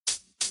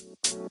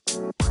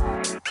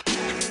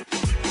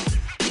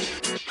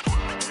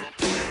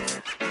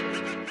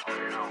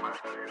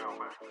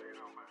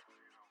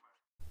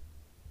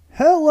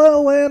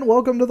Hello and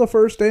welcome to the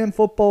First Stand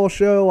Football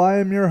Show. I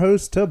am your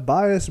host,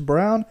 Tobias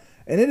Brown,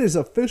 and it is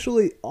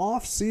officially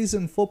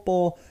off-season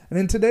football. And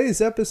in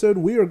today's episode,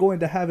 we are going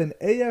to have an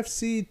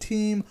AFC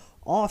team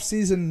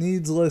off-season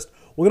needs list.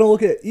 We're going to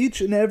look at each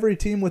and every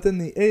team within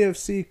the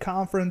AFC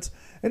conference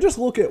and just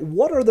look at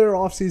what are their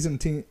off-season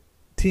team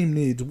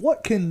needs.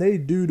 What can they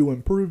do to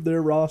improve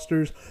their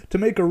rosters to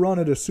make a run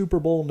at a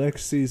Super Bowl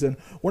next season?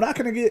 We're not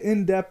going to get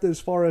in depth as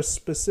far as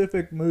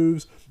specific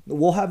moves.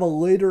 We'll have a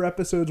later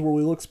episodes where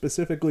we look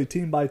specifically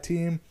team by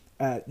team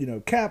at,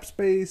 cap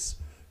space,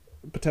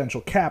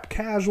 potential cap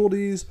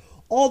casualties,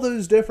 all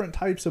those different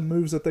types of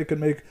moves that they could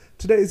make.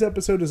 Today's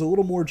episode is a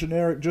little more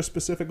generic, just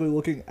specifically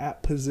looking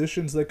at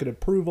positions they could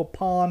improve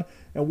upon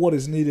and what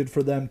is needed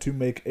for them to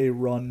make a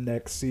run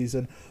next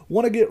season.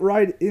 Want to get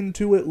right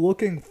into it,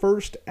 looking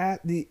first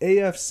at the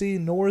AFC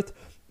North.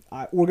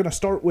 We're going to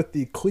start with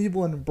the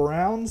Cleveland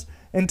Browns.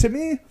 And to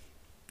me,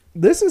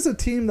 this is a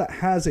team that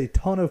has a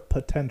ton of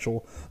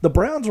potential. The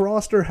Browns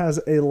roster has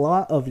a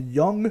lot of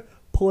young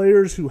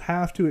players who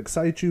have to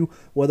excite you,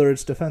 whether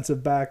it's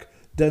defensive back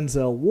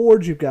Denzel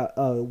Ward, you've got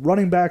a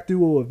running back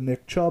duo of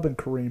Nick Chubb and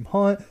Kareem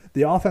Hunt.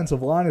 The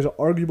offensive line is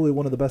arguably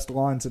one of the best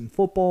lines in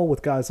football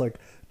with guys like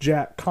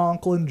Jack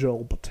Conklin,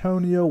 Joel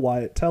Bitonio,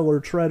 Wyatt Teller,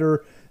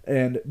 Treader,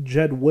 and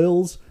Jed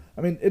Wills.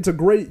 I mean, it's a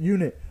great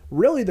unit.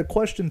 Really, the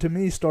question to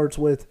me starts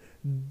with,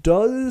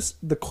 do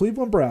the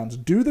Cleveland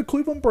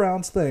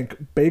Browns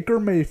think Baker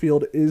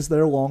Mayfield is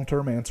their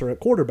long-term answer at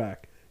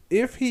quarterback?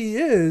 If he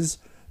is,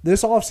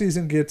 this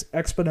offseason gets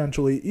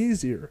exponentially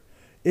easier.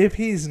 If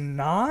he's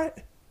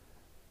not,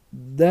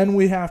 then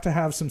we have to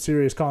have some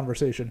serious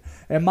conversation.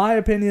 In my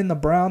opinion, the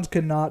Browns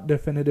cannot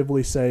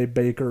definitively say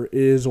Baker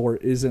is or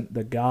isn't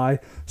the guy.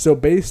 So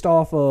based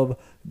off of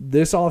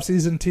this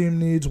offseason team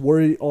needs,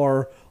 we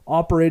are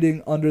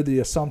operating under the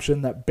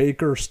assumption that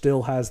Baker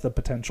still has the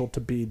potential to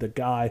be the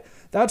guy.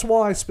 That's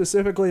why,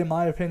 specifically, in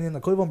my opinion, the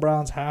Cleveland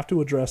Browns have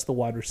to address the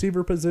wide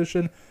receiver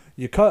position.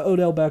 You cut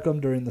Odell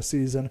Beckham during the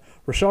season.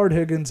 Rashard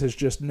Higgins has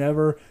just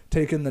never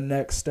taken the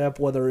next step,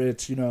 whether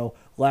it's,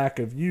 lack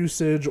of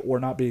usage or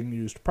not being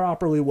used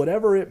properly,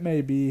 whatever it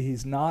may be,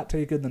 he's not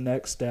taken the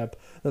next step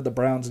that the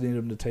Browns need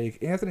him to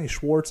take. Anthony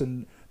Schwartz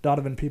and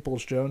Donovan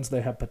Peoples-Jones,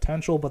 they have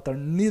potential, but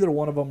neither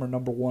one of them are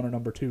number one or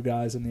number two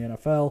guys in the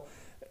NFL.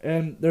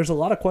 And there's a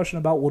lot of question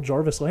about, will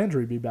Jarvis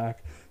Landry be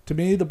back? To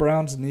me, the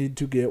Browns need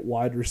to get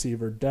wide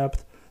receiver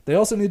depth. They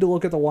also need to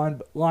look at the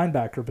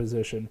linebacker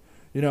position.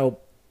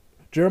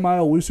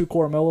 Jeremiah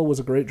Owusu-Koramoah was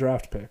a great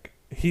draft pick.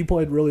 He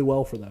played really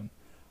well for them.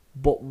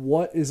 But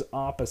what is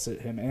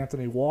opposite him?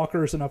 Anthony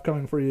Walker is an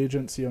upcoming free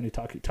agent. Sione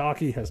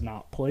Takitaki has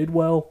not played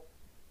well.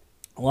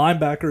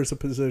 Linebacker is a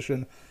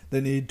position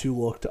they need to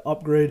look to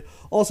upgrade.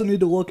 Also need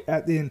to look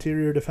at the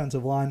interior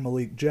defensive line,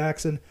 Malik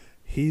Jackson.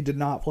 He did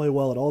not play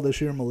well at all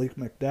this year. Malik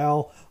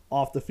McDowell,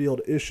 off the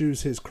field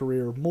issues, his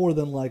career more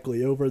than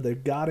likely over.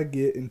 They've got to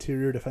get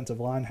interior defensive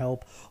line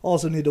help.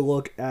 Also need to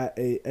look at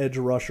a edge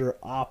rusher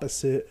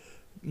opposite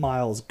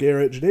Myles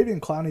Garrett. Jadeveon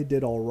Clowney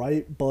did all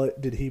right,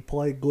 but did he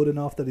play good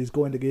enough that he's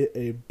going to get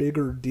a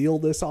bigger deal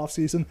this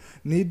offseason?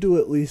 Need to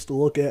at least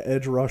look at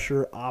edge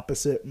rusher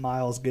opposite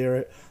Myles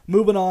Garrett.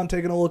 Moving on,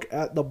 taking a look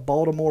at the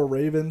Baltimore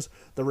Ravens.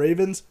 The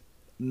Ravens,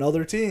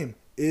 another team.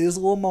 Is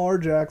Lamar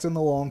Jackson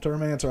the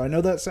long-term answer? I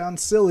know that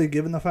sounds silly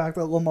given the fact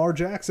that Lamar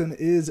Jackson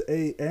is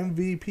a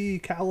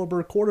MVP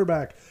caliber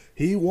quarterback.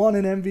 He won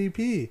an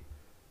MVP.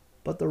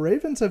 But the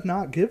Ravens have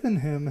not given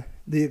him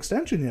the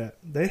extension yet.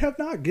 They have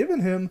not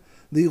given him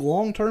the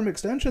long-term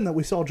extension that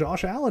we saw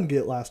Josh Allen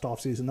get last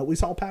offseason, that we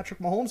saw Patrick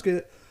Mahomes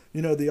get,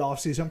 the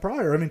offseason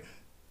prior. I mean,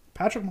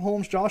 Patrick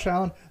Mahomes, Josh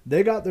Allen,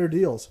 they got their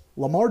deals.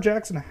 Lamar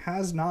Jackson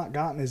has not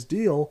gotten his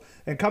deal,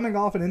 and coming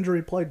off an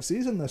injury-plagued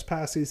season this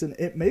past season,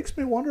 it makes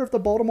me wonder if the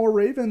Baltimore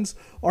Ravens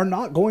are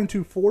not going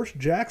to force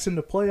Jackson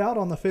to play out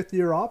on the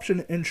fifth-year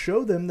option and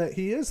show them that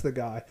he is the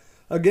guy.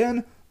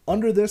 Again,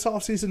 under this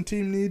offseason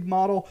team need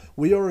model,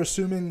 we are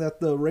assuming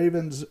that the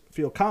Ravens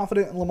feel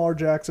confident in Lamar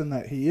Jackson,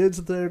 that he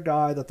is their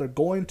guy, that they're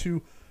going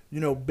to,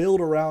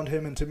 build around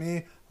him. And to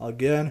me,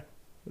 again,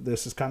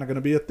 this is kind of going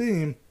to be a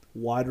theme.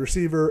 Wide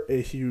receiver,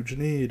 a huge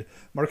need.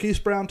 Marquise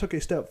Brown took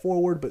a step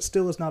forward, but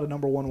still is not a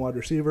number one wide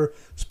receiver.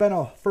 Spent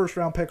a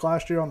first-round pick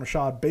last year on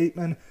Rashad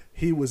Bateman.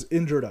 He was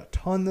injured a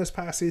ton this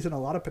past season.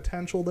 A lot of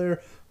potential there.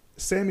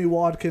 Sammy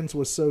Watkins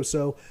was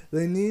so-so.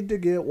 They need to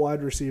get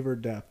wide receiver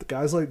depth.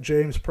 Guys like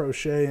James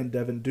Prochet and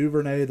Devin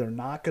Duvernay, they're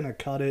not going to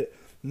cut it.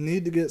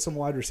 Need to get some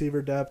wide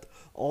receiver depth.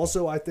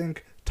 Also, I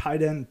think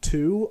tight end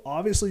 2.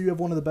 Obviously, you have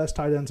one of the best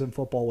tight ends in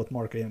football with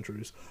Mark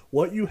Andrews.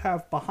 What you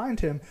have behind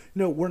him,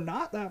 we're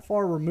not that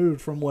far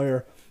removed from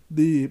where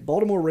the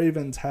Baltimore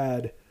Ravens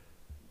had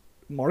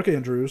Mark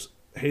Andrews,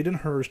 Hayden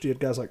Hurst, you had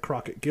guys like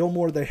Crockett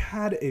Gilmore. They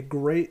had a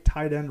great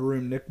tight end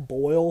room. Nick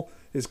Boyle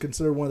is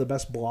considered one of the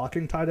best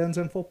blocking tight ends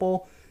in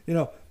football.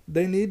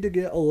 They need to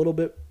get a little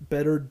bit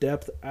better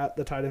depth at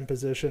the tight end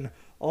position.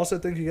 Also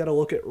think you got to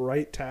look at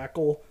right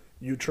tackle.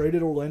 You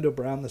traded Orlando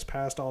Brown this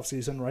past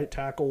offseason. Right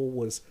tackle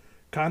was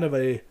kind of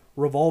a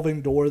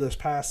revolving door this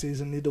past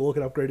season. Need to look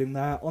at upgrading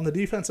that. On the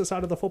defensive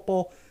side of the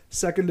football,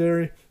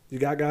 secondary, you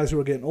got guys who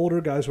are getting older,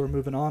 guys who are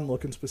moving on,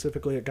 looking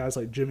specifically at guys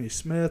like Jimmy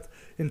Smith,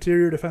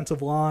 interior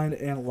defensive line,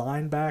 and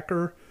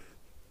linebacker.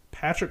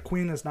 Patrick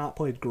Queen has not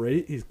played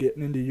great. He's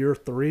getting into year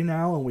 3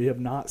 now, and we have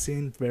not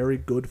seen very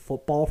good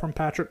football from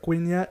Patrick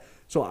Queen yet.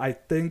 So I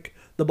think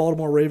the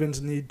Baltimore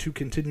Ravens need to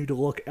continue to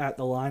look at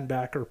the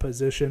linebacker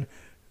position,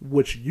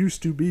 which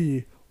used to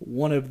be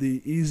one of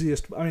the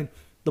easiest. I mean,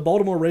 the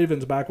Baltimore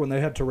Ravens, back when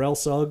they had Terrell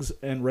Suggs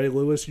and Ray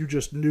Lewis, you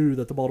just knew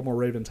that the Baltimore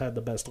Ravens had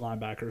the best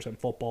linebackers in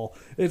football.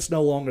 It's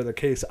no longer the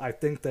case. I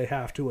think they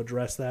have to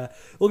address that.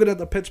 Looking at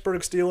the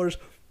Pittsburgh Steelers,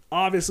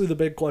 obviously the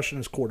big question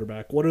is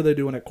quarterback. What are they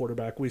doing at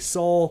quarterback? We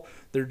saw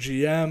their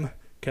GM,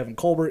 Kevin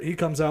Colbert, he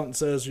comes out and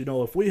says,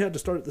 if we had to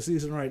start the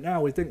season right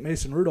now, we think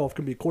Mason Rudolph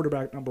can be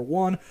quarterback number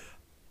 1.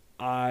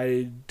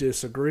 I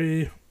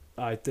disagree.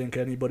 I think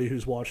anybody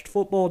who's watched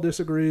football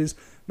disagrees.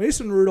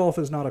 Mason Rudolph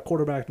is not a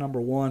quarterback number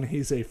 1.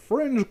 He's a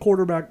fringe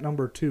quarterback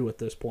number 2 at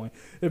this point.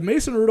 If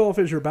Mason Rudolph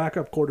is your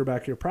backup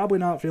quarterback, you're probably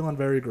not feeling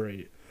very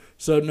great.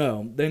 So,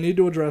 no, they need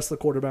to address the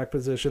quarterback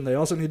position. They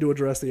also need to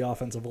address the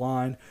offensive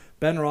line.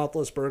 Ben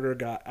Roethlisberger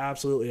got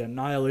absolutely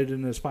annihilated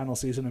in his final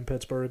season in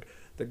Pittsburgh.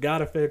 They got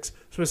to fix,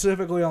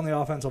 specifically on the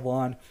offensive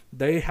line,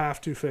 they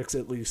have to fix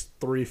at least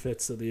 3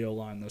 fits to the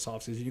O-line this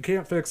offseason. You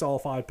can't fix all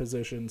 5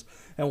 positions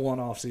in one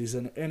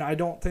offseason, and I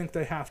don't think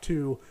they have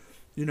to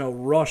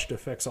rush to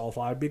fix all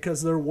 5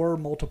 because there were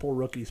multiple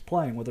rookies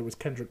playing, whether it was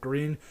Kendrick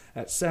Green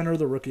at center,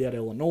 the rookie at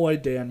Illinois,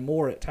 Dan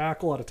Moore at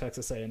tackle out of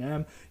Texas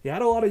A&M. You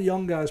had a lot of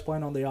young guys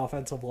playing on the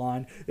offensive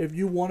line. If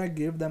you want to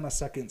give them a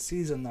second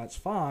season, that's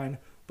fine,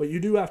 but you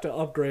do have to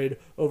upgrade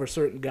over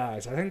certain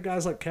guys. I think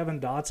guys like Kevin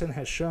Dotson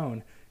has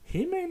shown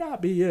he may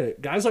not be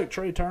it. Guys like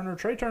Trey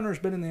Turner's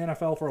been in the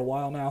NFL for a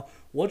while now.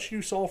 What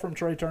you saw from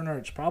Trey Turner,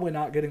 it's probably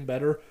not getting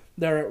better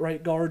there at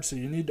right guard, so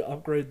you need to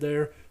upgrade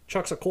there.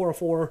 Chuck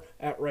Okorafor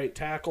at right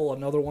tackle,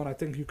 another one I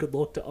think you could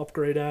look to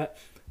upgrade at.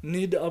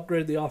 Need to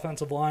upgrade the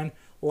offensive line.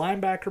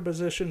 Linebacker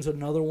position's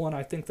another one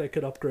I think they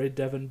could upgrade.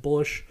 Devin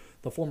Bush,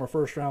 the former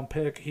first-round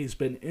pick, he's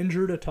been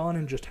injured a ton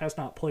and just has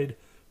not played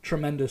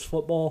tremendous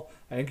football.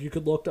 I think you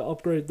could look to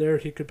upgrade there.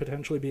 He could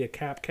potentially be a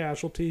cap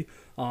casualty.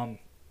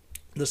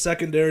 The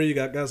secondary, you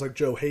got guys like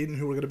Joe Hayden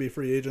who are going to be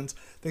free agents.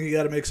 I think you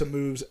got to make some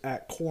moves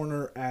at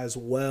corner as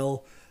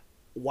well.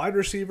 Wide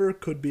receiver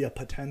could be a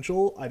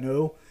potential. I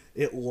know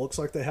it looks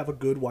like they have a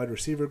good wide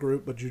receiver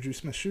group, but Juju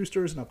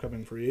Smith-Schuster is an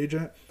upcoming free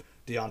agent.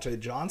 Deontay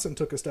Johnson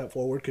took a step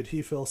forward. Could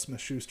he fill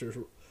Smith-Schuster's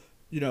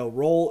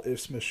role if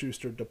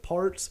Smith-Schuster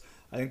departs?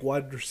 I think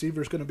wide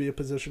receiver is going to be a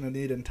position of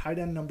need. And tight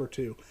end number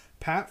 2,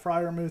 Pat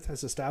Freiermuth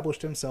has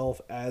established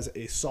himself as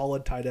a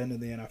solid tight end in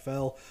the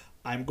NFL.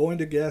 I'm going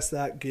to guess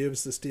that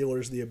gives the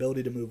Steelers the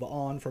ability to move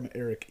on from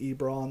Eric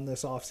Ebron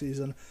this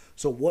offseason.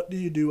 So what do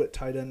you do at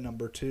tight end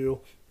number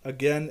 2?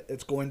 Again,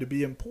 it's going to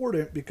be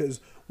important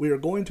because we are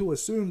going to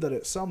assume that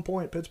at some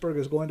point Pittsburgh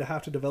is going to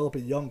have to develop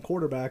a young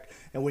quarterback,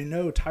 and we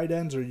know tight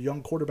ends are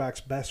young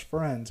quarterbacks' best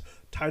friends.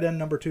 Tight end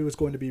number 2 is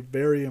going to be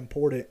very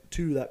important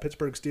to that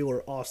Pittsburgh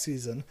Steelers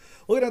offseason.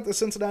 Looking at the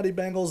Cincinnati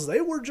Bengals,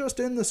 they were just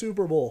in the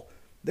Super Bowl.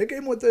 They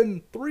came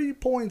within 3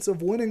 points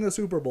of winning the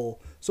Super Bowl.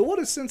 So what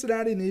does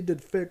Cincinnati need to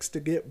fix to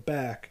get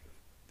back?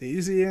 The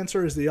easy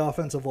answer is the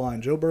offensive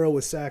line. Joe Burrow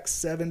was sacked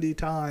 70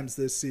 times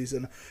this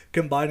season,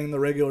 combining the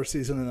regular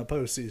season and the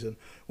postseason.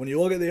 When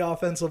you look at the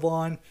offensive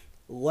line,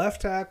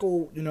 left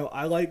tackle,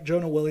 I like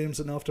Jonah Williams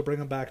enough to bring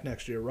him back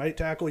next year. Right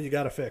tackle, you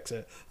got to fix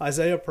it.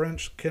 Isaiah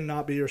Prince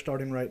cannot be your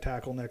starting right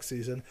tackle next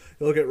season.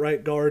 You look at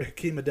right guard,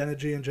 Hakeem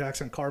Adeniji and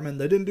Jackson Carman.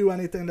 They didn't do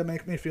anything to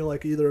make me feel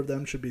like either of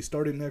them should be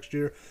starting next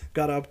year.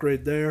 Got to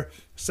upgrade there.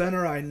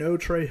 Center, I know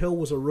Trey Hill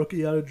was a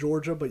rookie out of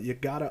Georgia, but you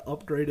got to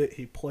upgrade it.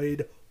 He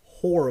played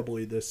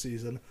horribly this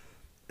season.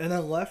 And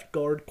then left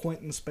guard,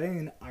 Quentin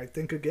Spain, I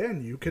think,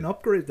 again, you can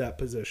upgrade that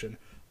position.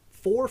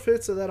 4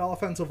 fits of that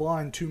offensive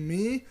line, to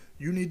me,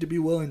 you need to be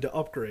willing to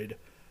upgrade.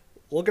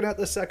 Looking at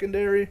the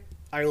secondary,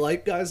 I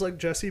like guys like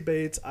Jesse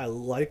Bates. I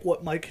like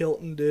what Mike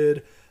Hilton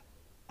did.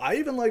 I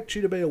even like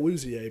Chidobe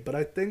Awuzie, but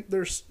I think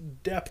there's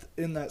depth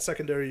in that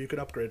secondary you can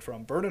upgrade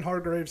from. Vernon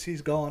Hargreaves,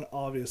 he's gone,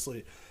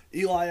 obviously.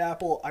 Eli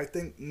Apple, I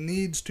think,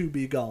 needs to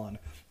be gone.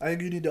 I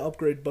think you need to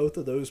upgrade both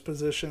of those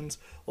positions.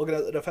 Looking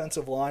at the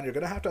defensive line, you're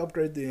going to have to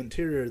upgrade the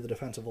interior of the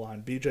defensive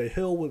line. B.J.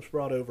 Hill was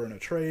brought over in a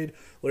trade.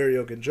 Larry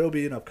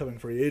Ogunjobi, an upcoming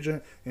free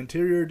agent.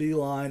 Interior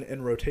D-line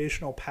and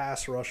rotational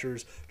pass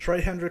rushers.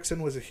 Trey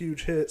Hendrickson was a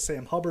huge hit.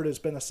 Sam Hubbard has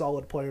been a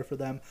solid player for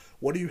them.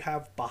 What do you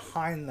have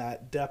behind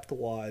that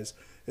depth-wise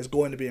is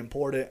going to be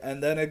important.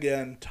 And then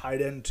again,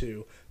 tight end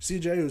 2.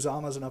 C.J.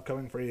 Uzomah is an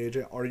upcoming free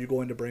agent. Are you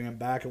going to bring him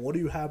back? And what do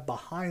you have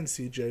behind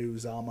C.J.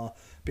 Uzomah?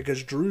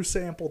 Because Drew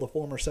Sample, the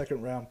former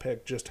second-round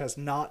pick, just has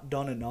not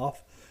done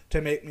enough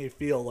to make me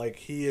feel like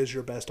he is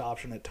your best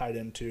option at tight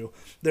end 2.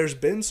 There's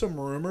been some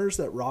rumors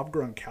that Rob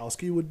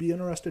Gronkowski would be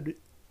interested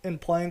in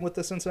playing with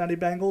the Cincinnati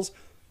Bengals.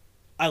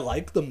 I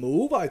like the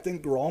move. I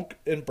think Gronk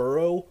and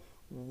Burrow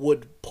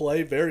would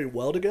play very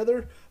well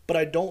together, but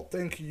I don't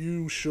think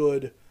you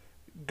should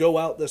go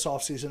out this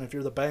offseason if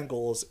you're the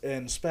Bengals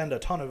and spend a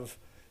ton of,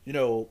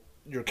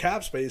 your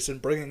cap space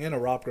and bringing in a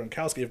Rob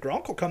Gronkowski. If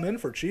Gronk will come in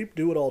for cheap,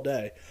 do it all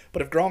day.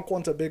 But if Gronk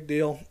wants a big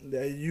deal,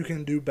 you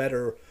can do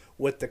better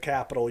with the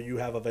capital you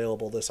have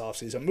available this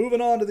offseason.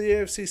 Moving on to the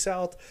AFC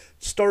South,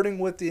 starting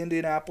with the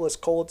Indianapolis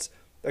Colts.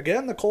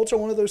 Again, the Colts are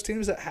one of those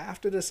teams that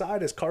have to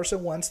decide, is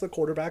Carson Wentz the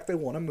quarterback they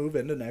want to move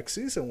into next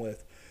season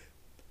with?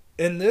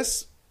 In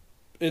this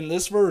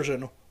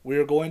version, we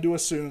are going to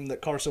assume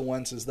that Carson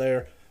Wentz is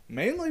there,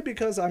 mainly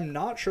because I'm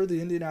not sure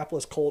the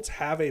Indianapolis Colts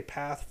have a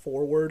path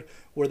forward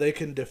where they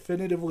can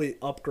definitively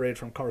upgrade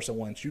from Carson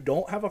Wentz. You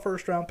don't have a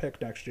first-round pick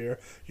next year.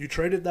 You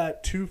traded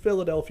that to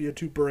Philadelphia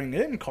to bring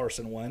in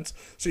Carson Wentz,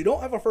 so you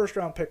don't have a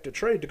first-round pick to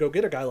trade to go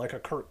get a guy like a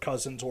Kirk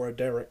Cousins or a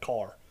Derek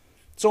Carr.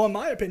 So in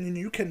my opinion,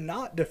 you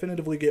cannot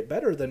definitively get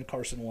better than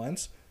Carson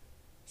Wentz,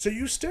 so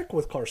you stick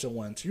with Carson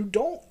Wentz. You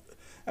don't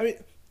 – I mean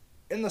 –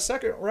 in the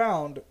second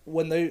round,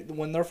 when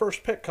their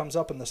first pick comes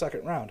up in the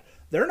second round,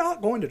 they're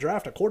not going to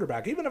draft a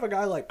quarterback. Even if a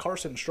guy like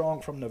Carson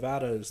Strong from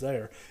Nevada is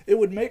there, it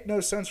would make no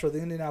sense for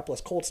the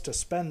Indianapolis Colts to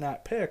spend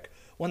that pick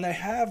when they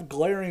have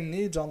glaring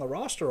needs on the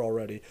roster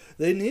already.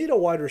 They need a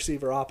wide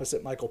receiver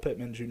opposite Michael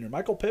Pittman Jr.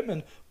 Michael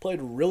Pittman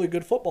played really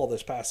good football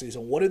this past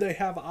season. What do they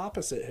have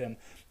opposite him?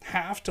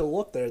 Have to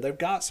look there. They've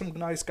got some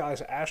nice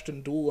guys.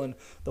 Ashton Doolin,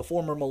 the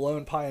former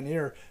Malone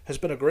Pioneer, has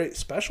been a great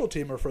special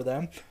teamer for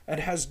them and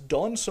has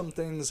done some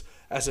things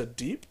as a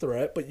deep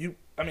threat, but he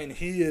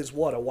is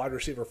a wide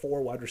receiver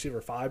 4, wide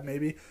receiver 5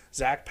 maybe.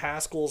 Zach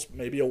Pascal's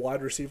maybe a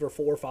wide receiver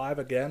 4 or 5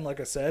 again,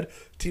 like I said.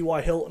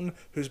 T.Y. Hilton,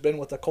 who's been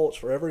with the Colts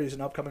forever, he's an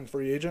upcoming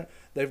free agent.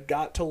 They've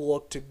got to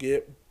look to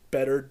get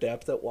better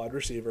depth at wide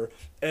receiver.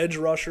 Edge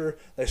rusher,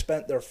 they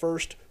spent their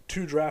first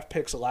 2 draft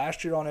picks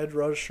last year on edge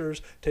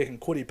rushers, taking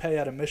Kwity Paye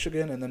out of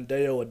Michigan and then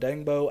Dayo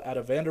Odeyingbo out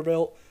of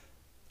Vanderbilt.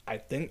 I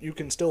think you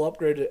can still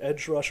upgrade to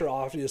edge rusher.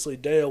 Obviously,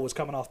 Dayo was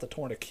coming off the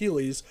torn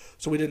Achilles,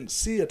 so we didn't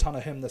see a ton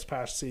of him this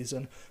past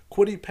season.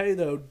 Kwity Paye,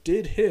 though,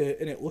 did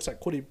hit, and it looks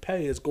like Kwity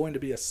Paye is going to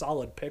be a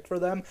solid pick for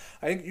them.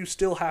 I think you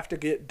still have to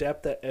get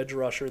depth at edge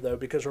rusher, though,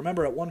 because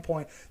remember, at one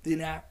point,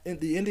 the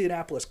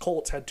Indianapolis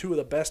Colts had 2 of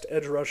the best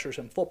edge rushers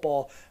in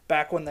football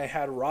back when they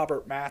had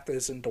Robert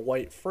Mathis and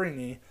Dwight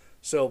Freeney.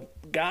 So,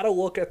 got to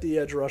look at the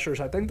edge rushers.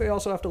 I think they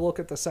also have to look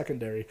at the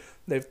secondary.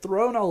 They've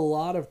thrown a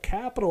lot of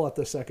capital at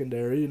the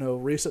secondary.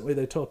 Recently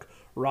they took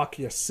Rock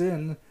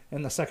Ya-Sin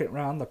in the second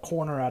round, the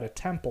corner out of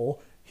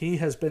Temple. He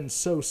has been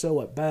so-so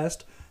at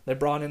best. They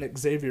brought in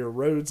Xavier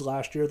Rhodes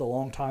last year, the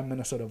longtime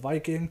Minnesota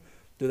Viking.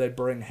 Do they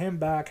bring him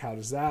back? How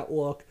does that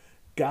look?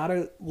 Got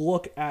to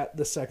look at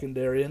the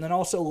secondary. And then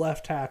also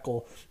left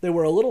tackle. They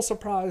were a little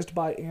surprised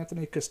by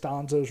Anthony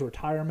Costanzo's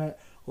retirement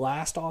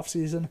last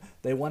offseason.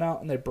 They went out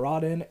and they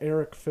brought in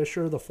Eric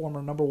Fisher, the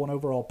former number 1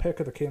 overall pick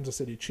of the Kansas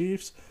City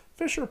Chiefs.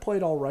 Fisher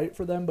played all right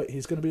for them, but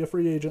he's going to be a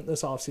free agent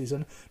this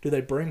offseason. Do they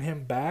bring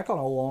him back on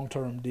a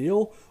long-term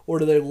deal, or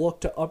do they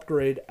look to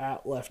upgrade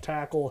at left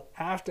tackle?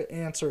 Have to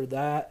answer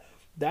that.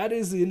 That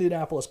is the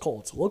Indianapolis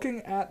Colts.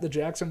 Looking at the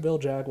Jacksonville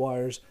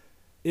Jaguars,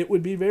 it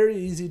would be very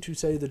easy to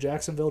say the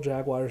Jacksonville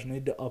Jaguars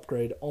need to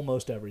upgrade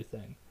almost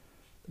everything.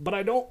 But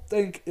I don't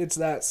think it's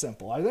that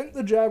simple. I think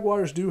the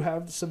Jaguars do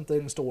have some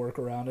things to work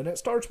around, and it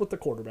starts with the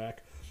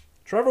quarterback.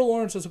 Trevor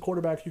Lawrence is a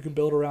quarterback you can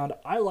build around.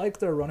 I like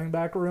their running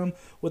back room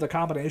with a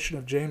combination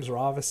of James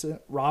Robinson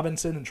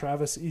and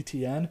Travis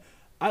Etienne.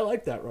 I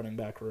like that running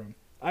back room.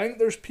 I think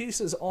there's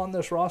pieces on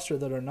this roster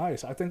that are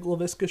nice. I think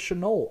Laviska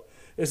Shenault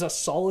is a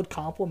solid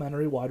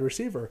complementary wide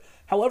receiver.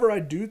 However, I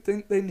do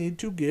think they need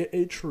to get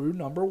a true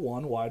number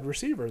 1 wide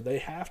receiver. They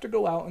have to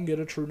go out and get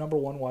a true number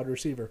 1 wide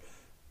receiver.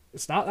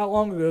 It's not that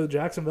long ago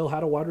Jacksonville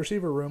had a wide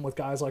receiver room with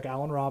guys like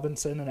Allen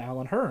Robinson and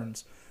Allen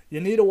Hurns.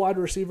 You need a wide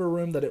receiver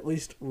room that at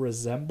least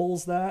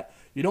resembles that.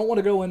 You don't want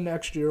to go in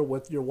next year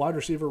with your wide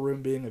receiver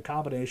room being a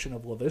combination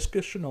of Laviska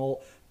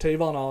Shenault,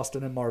 Tavon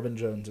Austin, and Marvin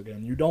Jones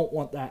again. You don't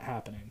want that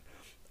happening.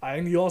 I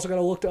think you also got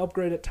to look to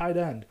upgrade at tight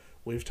end.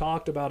 We've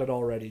talked about it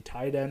already.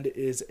 Tight end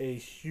is a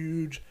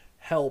huge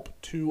help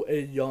to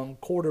a young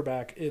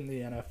quarterback in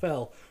the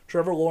NFL.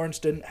 Trevor Lawrence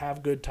didn't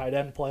have good tight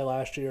end play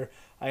last year.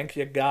 I think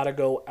you got to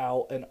go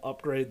out and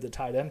upgrade the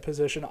tight end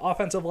position.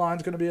 Offensive line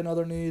is going to be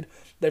another need.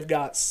 They've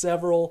got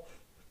several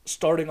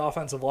starting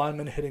offensive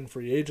linemen hitting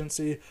free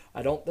agency.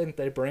 I don't think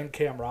they bring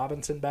Cam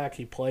Robinson back.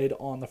 He played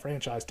on the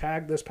franchise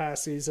tag this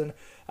past season.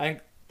 I think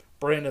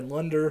Brandon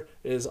Linder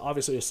is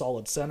obviously a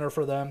solid center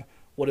for them.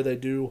 What do they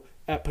do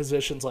at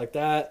positions like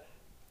that?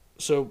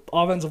 So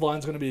offensive line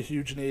is going to be a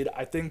huge need.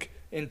 I think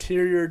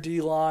interior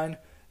D-line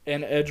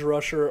and edge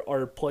rusher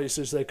are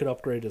places they could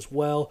upgrade as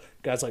well.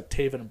 Guys like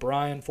Taven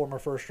Bryan, former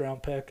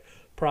first-round pick,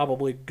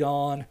 probably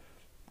gone.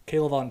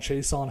 Kayvon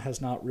Chaisson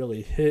has not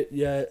really hit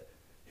yet.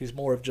 He's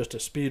more of just a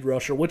speed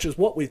rusher, which is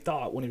what we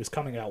thought when he was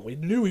coming out. We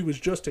knew he was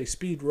just a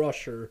speed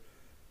rusher.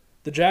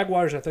 The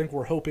Jaguars, I think,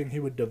 were hoping he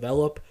would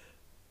develop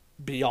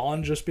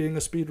beyond just being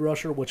a speed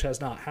rusher, which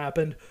has not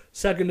happened.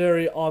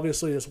 Secondary,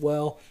 obviously, as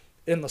well.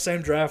 In the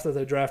same draft that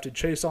they drafted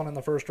Chase on in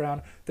the first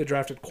round, they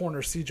drafted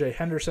corner C.J.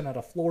 Henderson out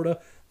of Florida.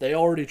 They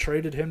already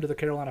traded him to the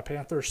Carolina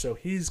Panthers, so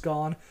he's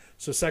gone.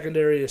 So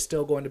secondary is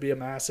still going to be a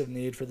massive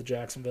need for the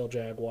Jacksonville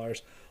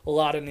Jaguars. A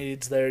lot of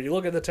needs there. You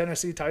look at the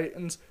Tennessee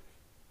Titans.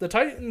 The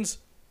Titans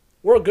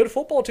were a good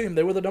football team.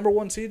 They were the number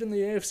 1 seed in the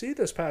AFC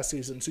this past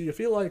season. So you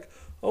feel like,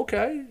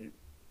 okay,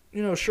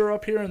 sure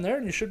up here and there,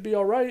 and you should be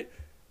all right.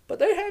 But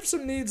they have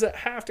some needs that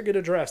have to get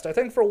addressed. I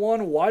think for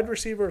one, wide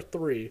receiver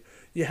 3.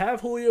 You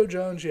have Julio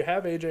Jones, you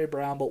have A.J.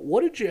 Brown, but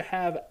what did you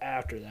have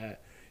after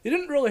that? You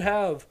didn't really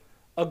have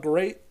a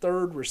great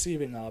third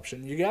receiving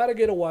option. You got to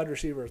get a wide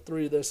receiver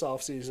 3 this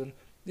offseason.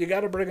 You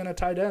got to bring in a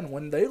tight end.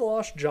 When they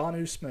lost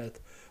Jonnu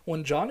Smith,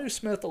 when Jonnu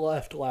Smith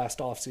left last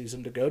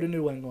offseason to go to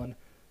New England,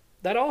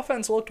 that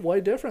offense looked way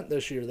different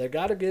this year. They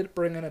got to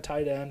bring in a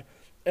tight end.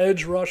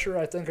 Edge rusher,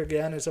 I think,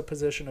 again, is a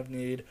position of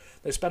need.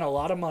 They spent a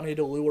lot of money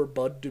to lure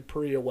Bud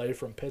Dupree away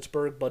from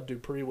Pittsburgh. Bud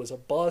Dupree was a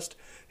bust.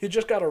 He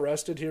just got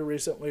arrested here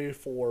recently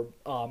for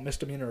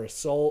misdemeanor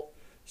assault,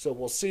 so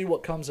we'll see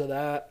what comes of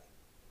that.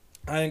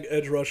 I think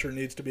edge rusher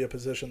needs to be a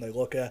position they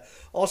look at.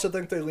 Also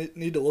think they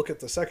need to look at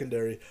the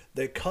secondary.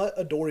 They cut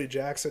Adoree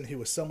Jackson. He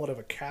was somewhat of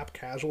a cap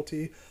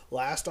casualty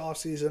last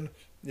offseason.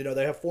 They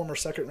have former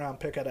second-round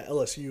pick out of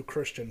LSU,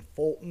 Christian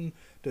Fulton.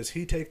 Does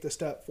he take the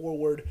step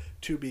forward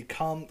to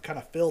become, kind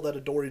of fill that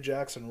Adoree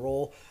Jackson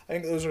role? I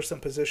think those are some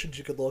positions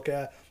you could look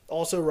at.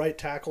 Also, right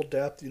tackle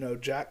depth.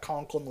 Jack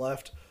Conklin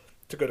left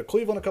to go to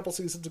Cleveland a couple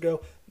seasons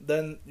ago.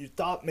 Then you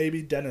thought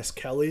maybe Dennis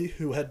Kelly,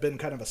 who had been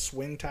kind of a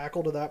swing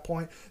tackle to that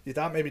point, you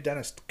thought maybe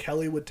Dennis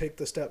Kelly would take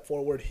the step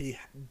forward. He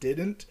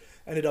didn't.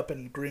 Ended up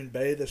in Green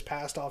Bay this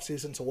past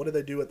offseason. So what do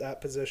they do at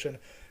that position?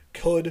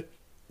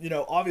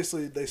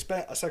 Obviously they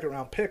spent a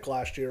second-round pick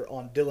last year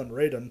on Dylan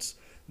Radunz,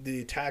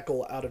 the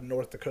tackle out of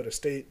North Dakota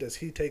State. Does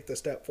he take the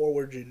step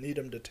forward you need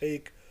him to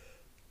take?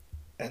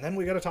 And then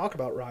we got to talk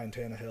about Ryan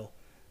Tannehill.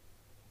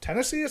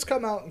 Tennessee has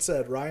come out and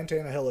said Ryan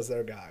Tannehill is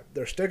their guy.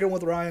 They're sticking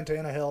with Ryan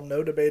Tannehill,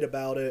 no debate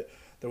about it.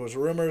 There was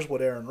rumors,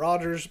 would Aaron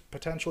Rodgers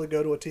potentially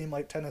go to a team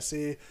like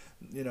Tennessee?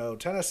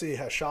 Tennessee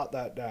has shot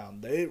that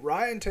down.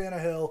 Ryan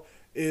Tannehill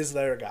is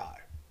their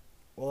guy.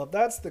 Well, if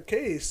that's the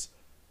case,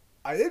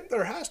 I think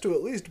there has to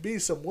at least be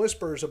some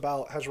whispers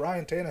about, has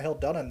Ryan Tannehill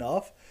done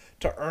enough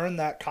to earn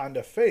that kind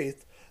of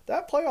faith?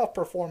 That playoff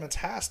performance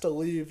has to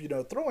leave,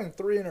 throwing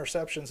 3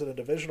 interceptions in a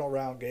divisional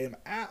round game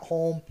at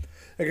home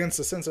against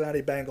the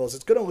Cincinnati Bengals.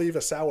 It's going to leave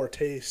a sour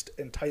taste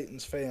in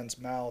Titans fans'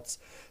 mouths.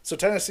 So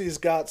Tennessee's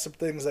got some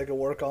things they can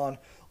work on.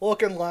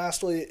 Looking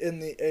lastly in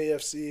the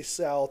AFC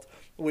South,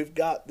 we've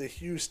got the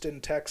Houston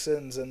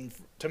Texans, and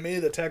to me,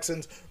 the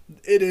Texans,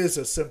 it is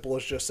as simple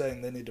as just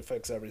saying they need to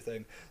fix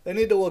everything. They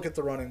need to look at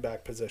the running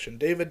back position.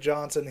 David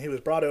Johnson, he was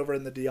brought over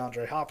in the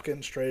DeAndre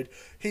Hopkins trade.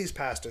 He's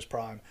past his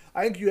prime.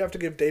 I think you have to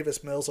give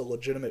Davis Mills a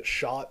legitimate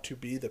shot to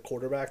be the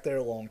quarterback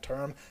there long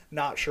term.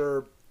 Not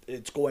sure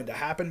it's going to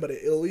happen, but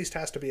it at least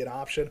has to be an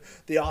option.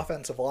 The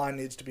offensive line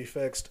needs to be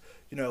fixed.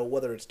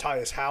 Whether it's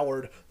Tyus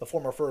Howard, the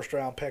former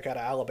first-round pick out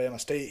of Alabama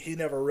State, he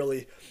never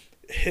really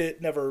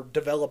never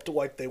developed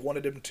like they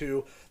wanted him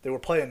to. They were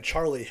playing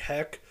Charlie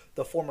Heck,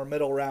 the former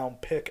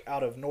middle-round pick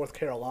out of North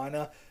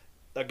Carolina.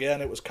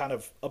 Again, it was kind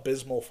of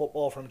abysmal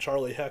football from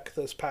Charlie Heck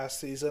this past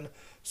season.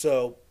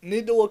 So,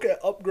 need to look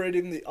at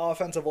upgrading the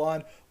offensive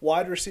line.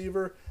 Wide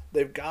receiver,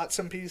 they've got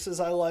some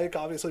pieces I like.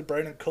 Obviously,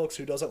 Brandon Cooks,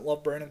 who doesn't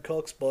love Brandon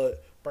Cooks,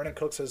 but Brandon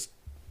Cooks has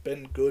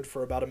been good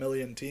for about 1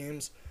 million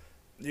teams.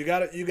 You got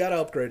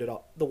to upgrade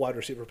the wide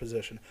receiver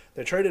position.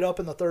 They traded up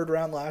in the 3rd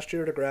round last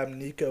year to grab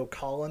Nico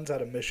Collins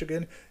out of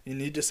Michigan. You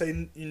need to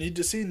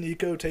see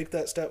Nico take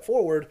that step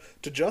forward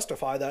to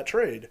justify that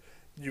trade.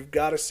 You've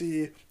got to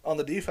see on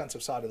the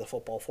defensive side of the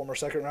football, former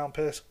second-round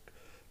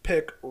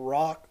pick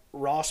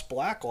Ross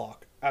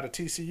Blacklock out of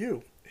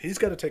TCU. He's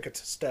got to take a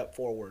step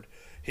forward.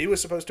 He was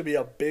supposed to be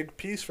a big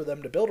piece for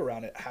them to build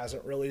around. It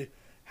hasn't really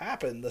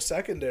happened. The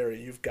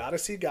secondary, you've got to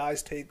see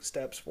guys take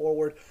steps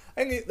forward.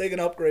 I think they can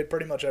upgrade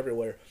pretty much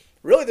everywhere.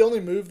 Really, the only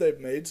move they've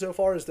made so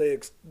far is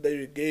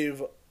they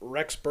gave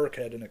Rex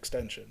Burkhead an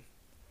extension.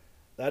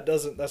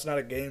 That's not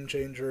a game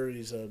changer.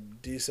 He's a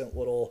decent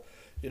little,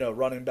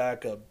 running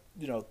back, a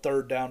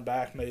 3rd down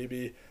back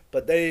maybe.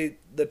 But the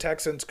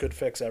Texans could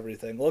fix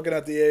everything. Looking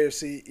at the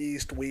AFC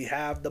East, we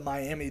have the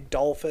Miami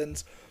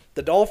Dolphins.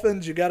 The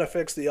Dolphins, you got to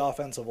fix the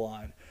offensive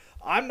line.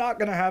 I'm not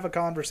going to have a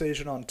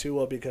conversation on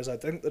Tua because I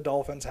think the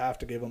Dolphins have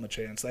to give him a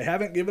chance. They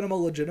haven't given him a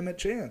legitimate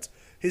chance.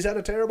 He's had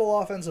a terrible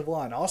offensive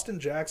line. Austin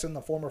Jackson,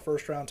 the former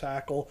first-round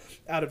tackle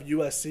out of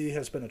USC,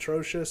 has been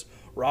atrocious.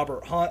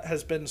 Robert Hunt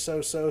has been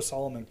so-so.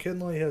 Solomon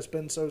Kindley has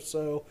been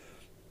so-so.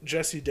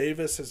 Jesse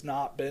Davis has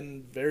not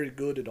been very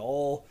good at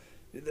all.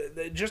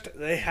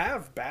 They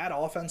have bad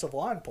offensive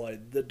line play.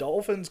 The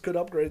Dolphins could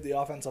upgrade the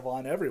offensive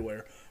line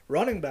everywhere.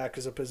 Running back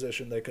is a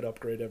position they could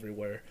upgrade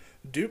everywhere.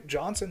 Duke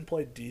Johnson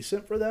played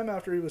decent for them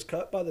after he was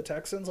cut by the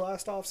Texans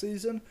last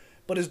offseason,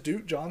 but is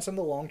Duke Johnson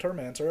the long-term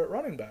answer at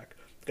running back?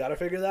 Got to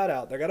figure that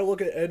out. They got to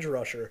look at edge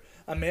rusher.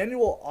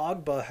 Emmanuel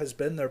Ogbah has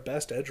been their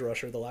best edge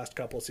rusher the last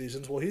couple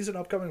seasons. Well, he's an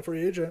upcoming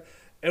free agent.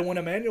 And when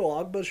Emmanuel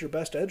Ogbah is your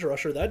best edge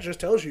rusher, that just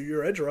tells you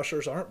your edge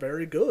rushers aren't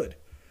very good.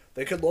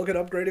 They could look at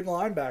upgrading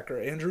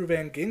linebacker. Andrew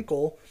Van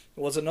Ginkel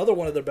was another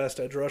one of their best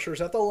edge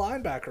rushers at the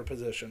linebacker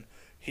position.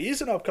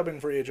 He's an upcoming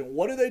free agent.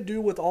 What do they do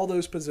with all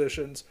those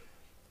positions?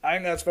 I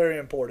think that's very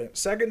important.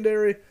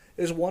 Secondary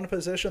is one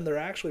position they're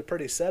actually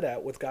pretty set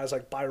at with guys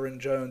like Byron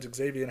Jones,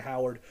 Xavier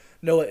Howard,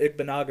 Noah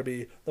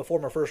Igbenogany, the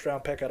former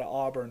first-round pick out of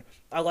Auburn.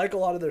 I like a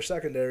lot of their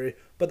secondary,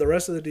 but the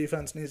rest of the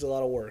defense needs a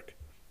lot of work.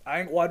 I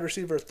think wide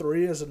receiver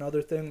 3 is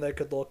another thing they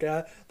could look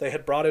at. They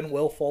had brought in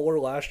Will Fuller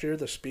last year,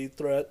 the speed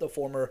threat, the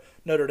former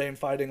Notre Dame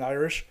Fighting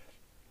Irish.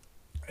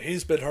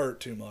 He's been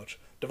hurt too much.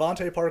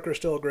 Devontae Parker is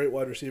still a great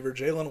wide receiver.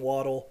 Jalen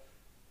Waddle,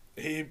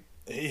 he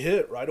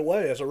hit right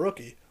away as a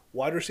rookie.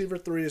 Wide receiver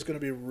 3 is going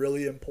to be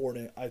really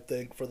important, I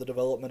think, for the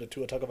development of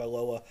Tua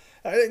Tagovailoa.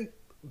 I think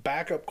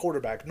backup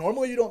quarterback.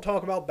 Normally you don't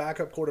talk about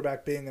backup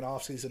quarterback being an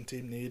offseason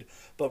team need,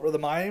 but for the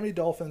Miami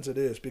Dolphins it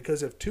is,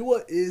 because if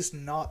Tua is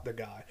not the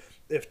guy,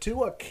 if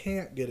Tua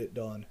can't get it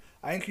done,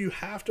 I think you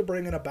have to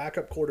bring in a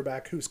backup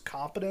quarterback who's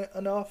competent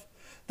enough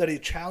that he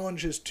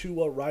challenges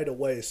Tua right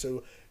away.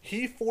 So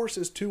he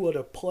forces Tua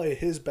to play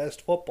his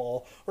best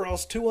football, or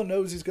else Tua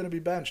knows he's going to be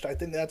benched. I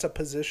think that's a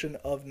position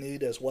of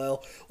need as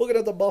well. Looking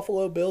at the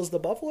Buffalo Bills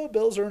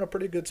are in a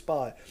pretty good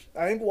spot.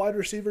 I think wide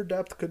receiver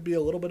depth could be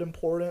a little bit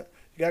important.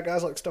 You got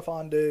guys like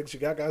Stephon Diggs, you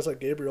got guys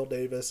like Gabriel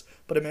Davis,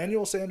 but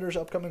Emmanuel Sanders,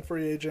 upcoming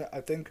free agent, I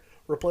think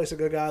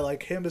replacing a guy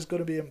like him is going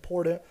to be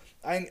important.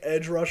 I think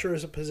edge rusher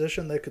is a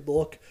position they could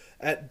look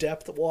at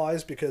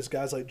depth-wise because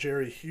guys like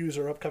Jerry Hughes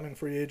are upcoming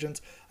free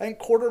agents. I think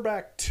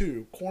cornerback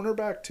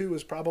 2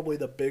 is probably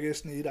the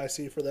biggest need I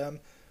see for them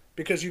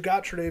because you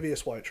got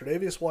Tre'Davious White.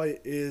 Tre'Davious White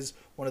is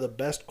one of the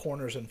best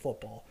corners in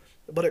football.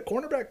 But at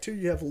cornerback 2,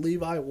 you have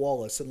Levi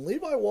Wallace, and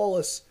Levi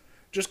Wallace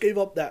just gave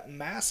up that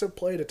massive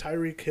play to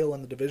Tyreek Hill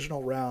in the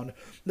divisional round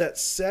that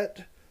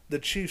set the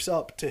Chiefs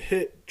up to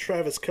hit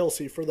Travis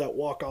Kelce for that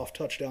walk-off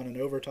touchdown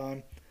in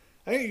overtime.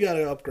 I think you got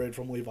to upgrade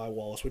from Levi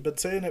Wallace. We've been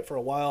saying it for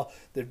a while.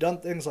 They've done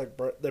things like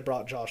they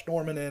brought Josh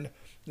Norman in,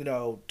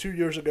 2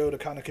 years ago to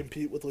kind of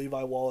compete with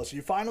Levi Wallace.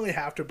 You finally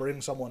have to bring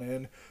someone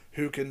in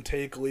who can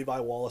take Levi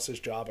Wallace's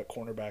job at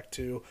cornerback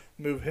 2,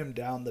 move him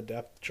down the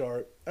depth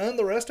chart. And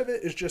the rest of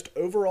it is just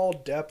overall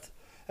depth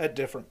at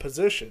different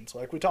positions.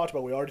 Like we talked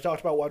about, we already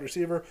talked about wide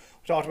receiver,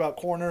 we talked about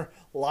corner,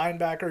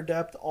 linebacker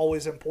depth,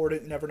 always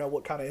important. You never know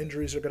what kind of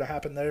injuries are going to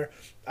happen there.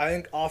 I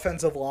think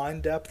offensive line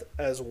depth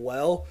as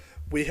well.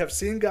 We have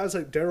seen guys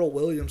like Darrell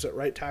Williams at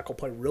right tackle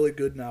play really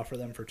good now for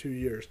them for 2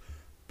 years.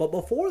 But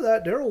before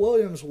that, Darrell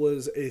Williams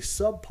was a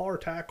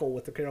subpar tackle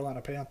with the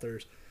Carolina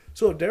Panthers.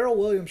 So if Darrell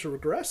Williams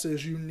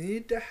regresses, you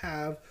need to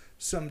have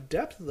some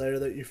depth there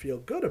that you feel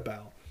good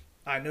about.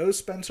 I know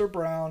Spencer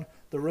Brown,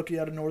 the rookie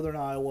out of Northern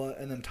Iowa,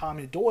 and then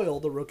Tommy Doyle,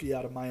 the rookie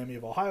out of Miami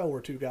of Ohio,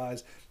 were 2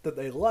 guys that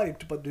they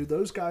liked, but do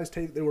those guys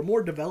they were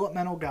more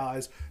developmental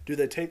guys, do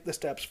they take the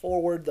steps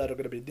forward that are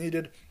going to be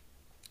needed?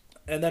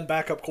 And then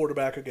backup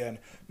quarterback again.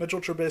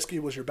 Mitchell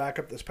Trubisky was your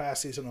backup this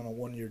past season on a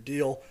 1-year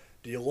deal.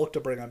 Do you look to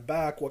bring him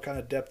back? What kind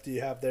of depth do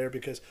you have there?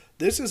 Because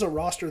this is a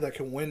roster that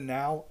can win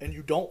now, and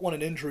you don't want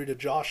an injury to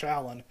Josh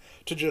Allen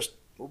to just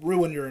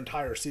ruin your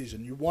entire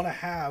season. You want to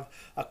have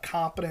a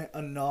competent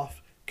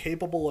enough,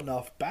 capable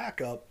enough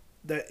backup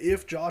that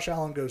if Josh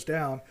Allen goes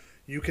down,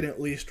 you can at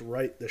least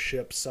right the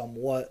ship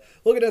somewhat.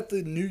 Looking at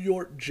the New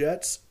York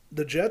Jets,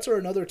 the Jets are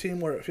another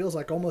team where it feels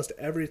like almost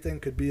everything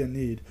could be a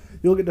need.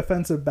 You look at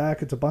defensive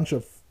back, it's a bunch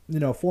of,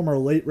 former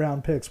late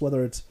round picks,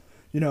 whether it's,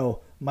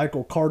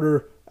 Michael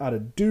Carter out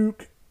of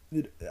Duke.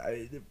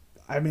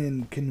 I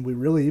mean, can we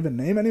really even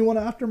name anyone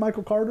after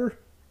Michael Carter?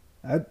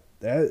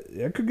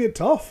 It could get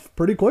tough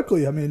pretty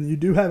quickly. I mean, you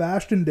do have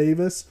Ashton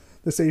Davis,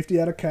 the safety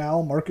out of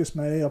Cal, Marcus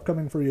May,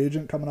 upcoming free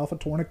agent, coming off a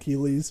torn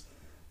Achilles.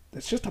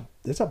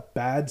 It's a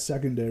bad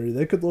secondary.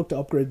 They could look to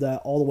upgrade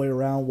that all the way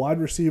around. Wide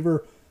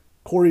receiver,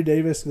 Corey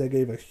Davis, they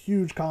gave a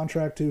huge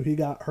contract to. He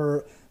got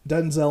hurt.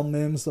 Denzel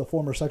Mims, the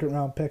former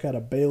second-round pick out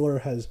of Baylor,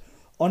 has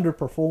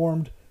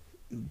underperformed.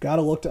 Got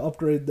to look to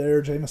upgrade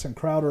there. Jamison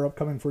Crowder,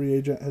 upcoming free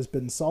agent, has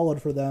been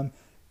solid for them.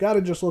 Got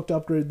to just look to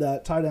upgrade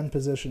that tight end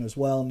position as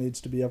well. Needs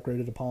to be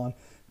upgraded upon.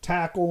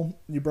 Tackle,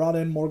 you brought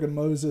in Morgan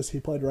Moses. He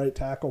played right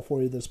tackle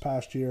for you this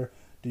past year.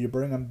 Do you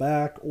bring him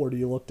back or do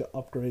you look to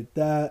upgrade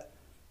that?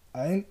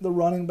 I think the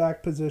running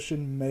back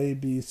position may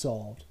be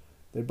solved.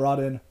 They brought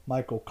in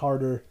Michael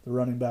Carter, the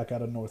running back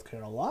out of North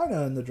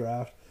Carolina in the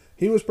draft.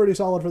 He was pretty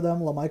solid for them.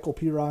 LaMichael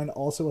Pirine,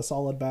 also a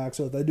solid back.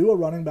 So if they do a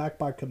running back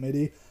by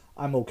committee,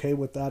 I'm okay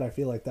with that. I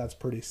feel like that's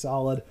pretty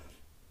solid.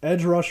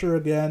 Edge rusher,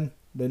 again,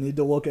 they need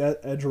to look at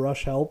edge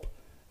rush help.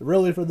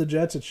 Really, for the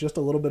Jets, it's just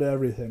a little bit of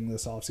everything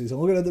this offseason.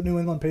 Looking at the New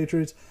England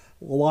Patriots,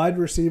 wide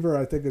receiver,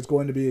 I think, is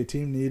going to be a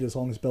team need as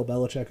long as Bill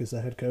Belichick is the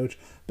head coach.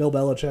 Bill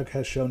Belichick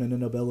has shown an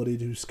inability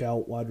to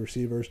scout wide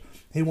receivers.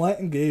 He went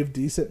and gave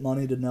decent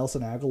money to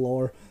Nelson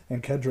Aguilar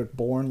and Kendrick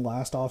Bourne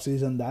last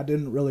offseason. That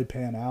didn't really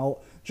pan out.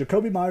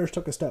 Jacoby Myers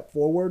took a step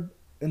forward.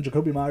 and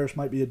Jakobi Meyers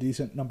might be a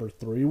decent number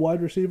 3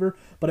 wide receiver,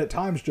 but at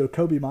times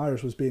Jakobi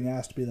Meyers was being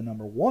asked to be the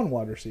number 1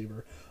 wide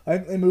receiver. I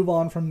think they move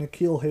on from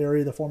N'Keal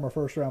Harry, the former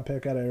first-round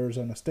pick out of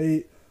Arizona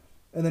State,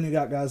 and then you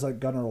got guys like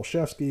Gunnar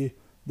Olszewski,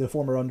 the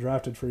former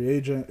undrafted free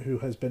agent who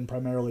has been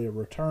primarily a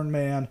return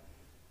man.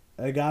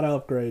 They got to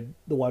upgrade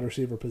the wide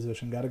receiver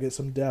position. Got to get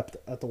some depth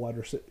at the wide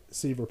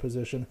receiver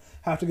position.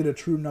 Have to get a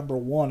true number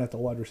 1 at the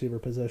wide receiver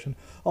position.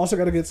 Also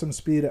got to get some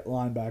speed at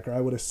linebacker.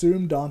 I would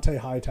assume Dante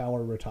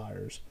Hightower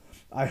retires.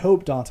 I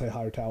hope Dante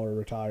Hightower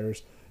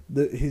retires.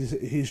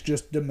 He's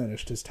just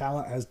diminished. His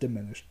talent has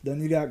diminished.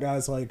 Then you got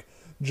guys like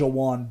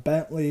Jawan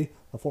Bentley,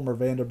 the former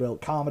Vanderbilt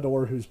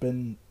Commodore, who's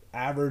been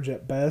average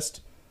at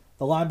best.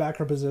 The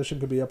linebacker position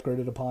could be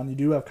upgraded upon. You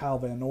do have Kyle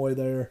Van Noy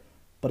there,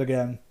 but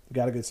again, you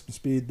got to get some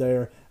speed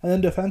there. And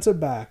then defensive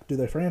back. Do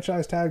they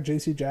franchise tag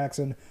J.C.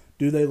 Jackson?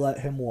 Do they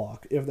let him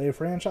walk? If they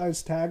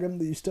franchise tag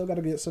him, you still got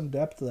to get some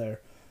depth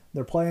there.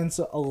 They're playing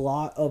a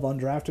lot of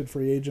undrafted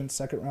free agents,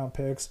 second-round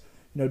picks.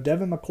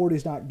 Devin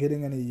McCourty's not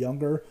getting any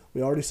younger.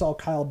 We already saw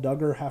Kyle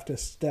Duggar have to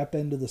step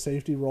into the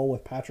safety role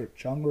with Patrick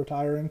Chung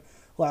retiring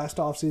last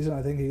offseason.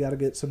 I think you got to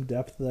get some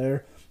depth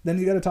there. Then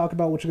you got to talk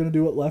about what you're going to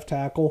do at left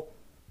tackle.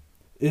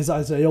 Is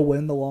Isaiah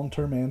Wynn the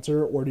long-term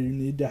answer, or do you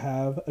need to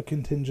have a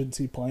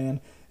contingency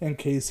plan in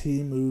case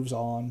he moves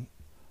on?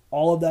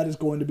 All of that is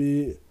going to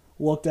be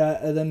looked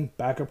at. And then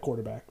backup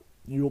quarterback.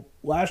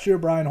 Last year,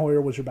 Brian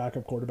Hoyer was your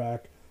backup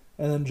quarterback,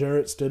 and then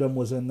Jarrett Stidham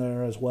was in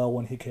there as well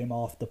when he came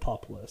off the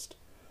PUP list.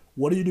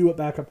 What do you do at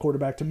backup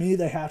quarterback? To me,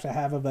 they have to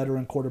have a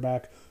veteran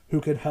quarterback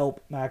who can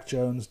help Mac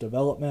Jones'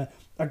 development.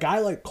 A guy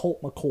like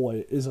Colt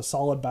McCoy is a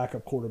solid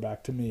backup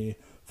quarterback to me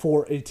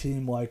for a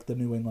team like the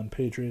New England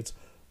Patriots.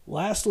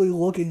 Lastly,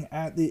 looking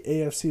at the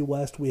AFC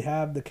West, we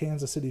have the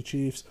Kansas City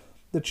Chiefs.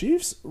 The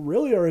Chiefs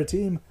really are a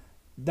team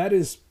that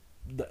is,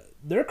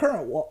 their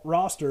current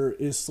roster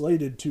is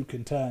slated to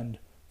contend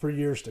for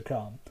years to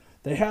come.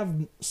 They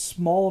have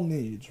small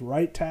needs.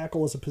 Right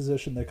tackle is a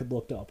position they could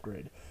look to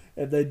upgrade.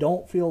 If they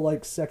don't feel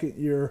like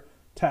second-year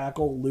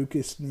tackle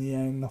Lucas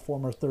Niang, the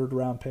former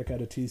third-round pick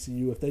out of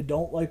TCU, if they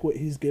don't like what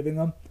he's giving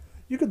them,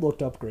 you could look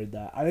to upgrade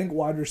that. I think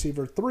wide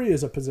receiver 3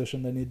 is a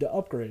position they need to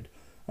upgrade.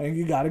 I think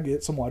you got to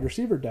get some wide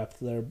receiver depth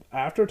there.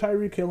 After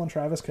Tyreek Hill and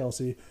Travis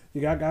Kelce,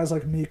 you got guys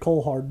like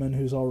Mecole Hardman,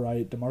 who's all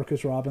right.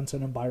 Demarcus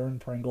Robinson and Byron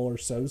Pringle are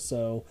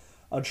so-so.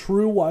 A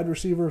true wide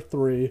receiver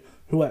 3,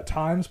 who at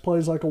times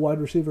plays like a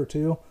wide receiver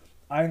 2,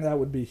 I think that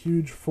would be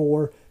huge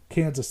for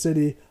Kansas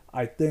City.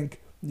 I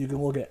think you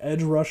can look at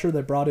edge rusher.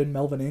 They brought in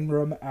Melvin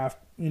Ingram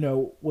after,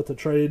 with the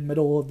trade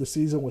middle of the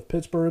season with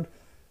Pittsburgh.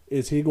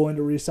 Is he going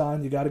to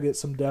re-sign? You got to get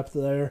some depth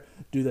there.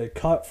 Do they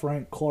cut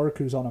Frank Clark,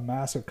 who's on a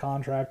massive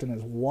contract and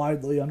is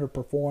widely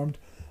underperformed?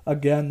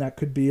 Again, that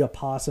could be a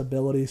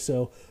possibility.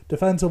 So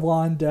defensive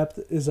line depth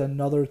is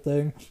another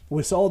thing.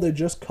 We saw they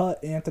just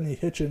cut Anthony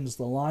Hitchens,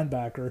 the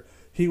linebacker.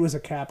 He was a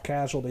cap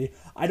casualty.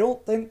 I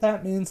don't think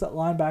that means that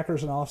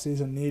linebackers an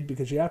offseason need,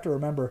 because you have to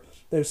remember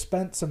they've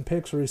spent some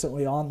picks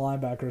recently on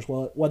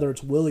linebackers, whether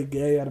it's Willie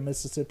Gay out of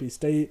Mississippi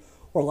State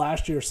or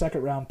last year's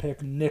second-round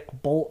pick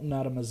Nick Bolton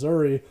out of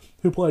Missouri,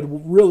 who played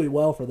really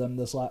well for them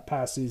this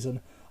past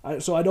season.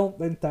 So I don't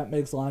think that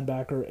makes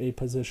linebacker a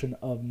position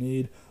of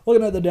need.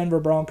 Looking at the Denver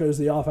Broncos,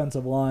 the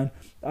offensive line,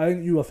 I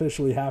think you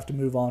officially have to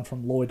move on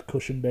from Lloyd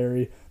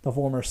Cushenberry, the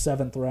former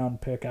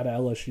 7th-round pick out of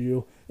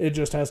LSU. It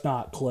just has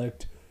not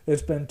clicked.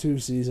 It's been 2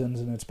 seasons,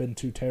 and it's been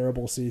 2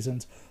 terrible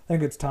seasons. I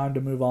think it's time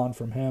to move on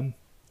from him.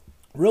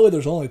 Really,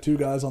 there's only 2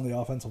 guys on the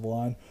offensive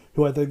line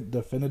who I think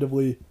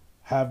definitively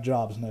have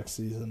jobs next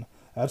season.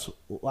 That's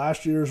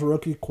last year's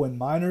rookie Quinn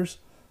Miners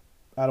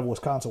out of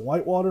Wisconsin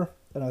Whitewater,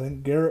 and I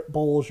think Garrett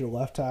Bowles, your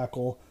left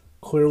tackle,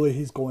 clearly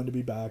he's going to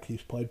be back.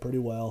 He's played pretty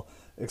well,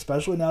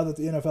 especially now that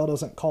the NFL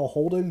doesn't call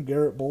holding.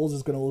 Garrett Bowles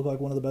is going to look like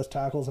one of the best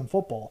tackles in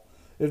football.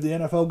 If the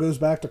NFL goes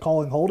back to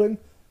calling holding,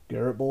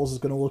 Garrett Bowles is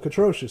going to look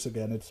atrocious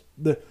again.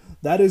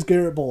 That is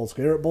Garrett Bowles.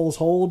 Garrett Bowles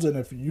holds, and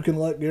if you can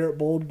let Garrett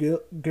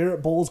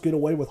Bowles get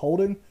away with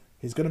holding,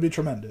 he's going to be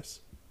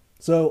tremendous.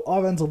 So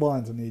offensive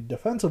line's a need.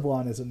 Defensive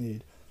line is a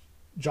need.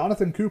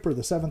 Jonathan Cooper,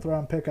 the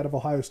 7th-round pick out of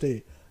Ohio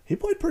State, he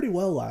played pretty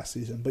well last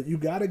season, but you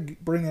got to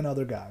bring in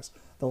other guys.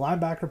 The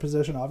linebacker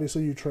position,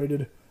 obviously you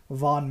traded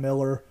Von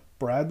Miller.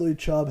 Bradley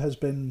Chubb has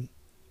been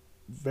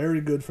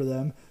very good for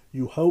them.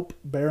 You hope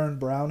Baron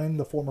Browning,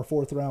 the former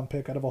 4th-round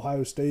pick out of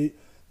Ohio State,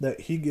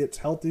 that he gets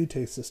healthy,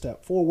 takes a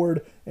step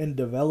forward, and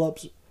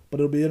develops. But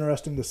it'll be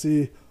interesting to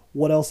see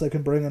what else they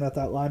can bring in at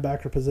that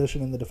linebacker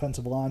position and the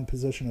defensive line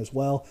position as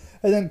well.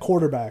 And then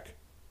quarterback.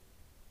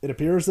 It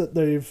appears that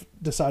they've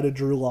decided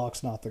Drew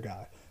Lock's not the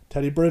guy.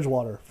 Teddy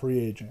Bridgewater, free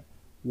agent.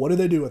 What do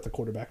they do at the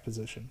quarterback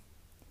position?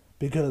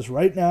 Because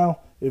right now,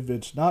 if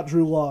it's not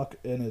Drew Lock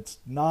and it's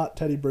not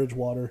Teddy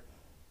Bridgewater,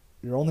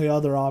 your only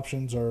other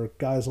options are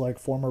guys like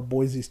former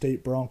Boise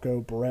State Bronco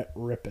Brett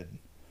Rippon.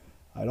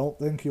 I don't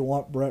think you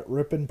want Brett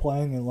Rippon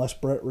playing unless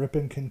Brett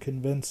Rippon can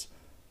convince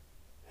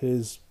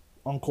his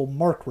uncle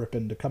Mark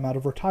Rippon to come out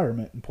of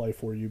retirement and play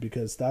for you,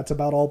 because that's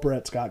about all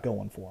Brett's got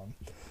going for him.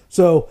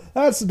 So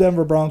that's the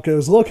Denver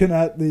Broncos. Looking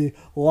at the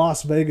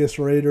Las Vegas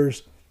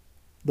Raiders,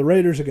 The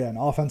Raiders, again,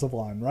 offensive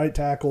line, right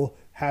tackle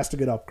has to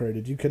get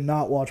upgraded. You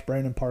cannot watch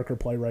Brandon Parker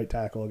play right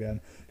tackle again.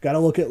 Got to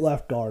look at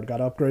left guard, got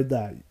to upgrade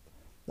that.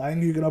 I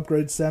think you can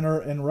upgrade center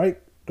and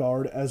right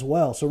guard as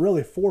well. So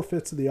really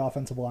 4/5 of the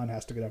offensive line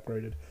has to get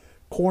upgraded.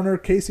 Corner,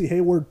 Casey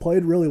Hayward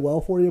played really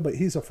well for you, but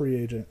he's a free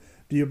agent.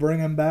 Do you bring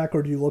him back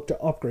or do you look to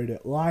upgrade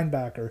it?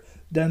 Linebacker,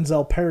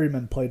 Denzel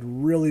Perryman played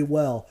really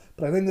well,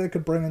 but I think they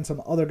could bring in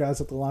some other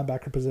guys at the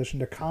linebacker position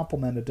to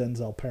complement a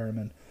Denzel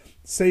Perryman.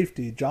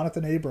 Safety,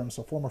 Jonathan Abrams,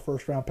 a former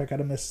first-round pick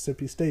out of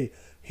Mississippi State.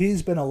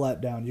 He's been a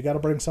letdown. You got to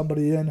bring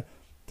somebody in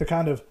to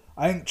kind of,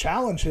 I think,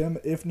 challenge him,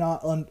 if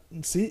not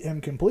unseat him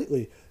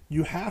completely.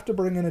 You have to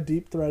bring in a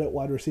deep threat at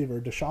wide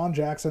receiver. Deshaun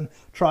Jackson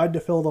tried to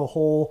fill the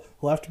hole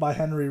left by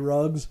Henry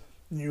Ruggs.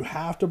 You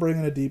have to bring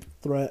in a deep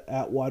threat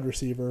at wide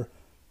receiver.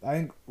 I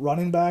think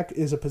running back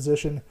is a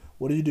position.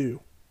 What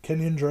do?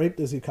 Kenyon Drake,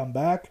 does he come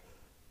back?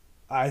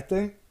 I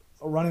think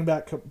a running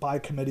back by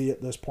committee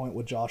at this point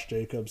with Josh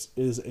Jacobs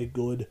is a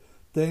good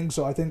thing.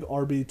 So I think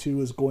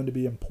RB2 is going to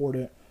be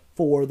important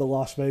for the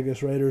Las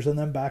Vegas Raiders. And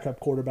then backup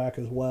quarterback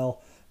as well.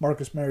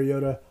 Marcus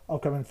Mariota,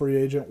 upcoming free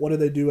agent. What do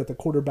they do at the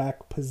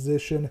quarterback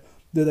position?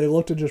 Do they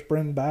look to just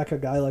bring back a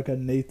guy like a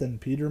Nathan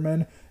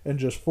Peterman and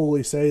just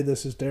fully say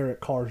this is Derek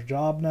Carr's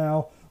job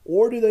now?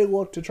 Or do they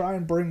look to try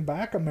and bring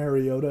back a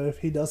Mariota if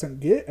he doesn't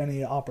get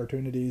any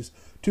opportunities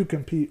to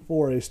compete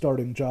for a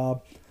starting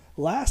job?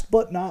 Last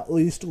but not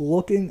least,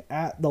 looking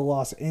at the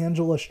Los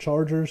Angeles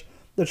Chargers.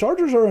 The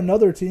Chargers are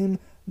another team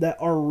that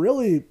are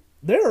really,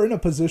 they're in a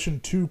position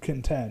to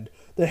contend.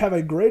 They have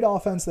a great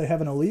offense. They have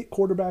an elite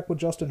quarterback with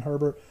Justin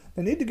Herbert.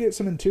 They need to get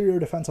some interior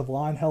defensive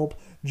line help.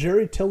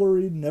 Jerry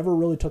Tillery never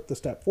really took the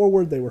step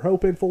forward they were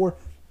hoping for.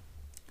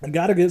 And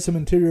got to get some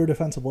interior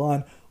defensive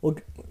line. Well,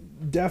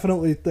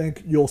 definitely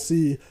think you'll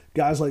see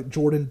guys like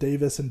Jordan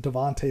Davis and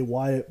Devontae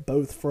Wyatt,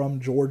 both from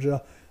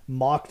Georgia,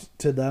 mocked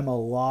to them a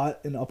lot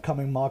in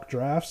upcoming mock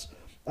drafts.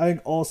 I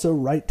think also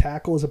right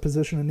tackle is a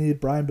position in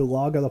need. Brian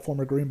Bulaga, the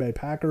former Green Bay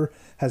Packer,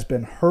 has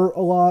been hurt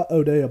a lot.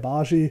 Oday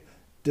Abaji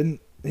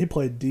he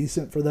played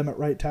decent for them at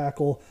right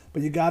tackle,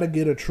 but you got to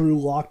get a true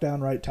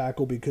lockdown right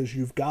tackle because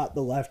you've got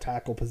the left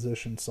tackle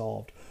position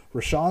solved.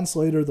 Rashawn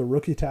Slater, the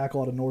rookie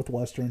tackle out of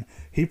Northwestern,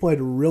 he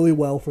played really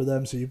well for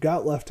them, so you've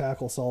got left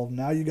tackle solved.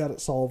 Now you got to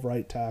solve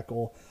right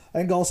tackle. I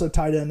think also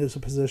tight end is a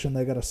position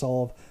they got to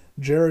solve.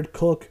 Jared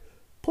Cook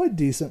played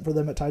decent for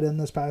them at tight end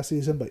this past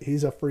season, but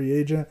he's a free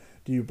agent.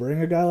 Do you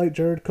bring a guy like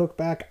Jared Cook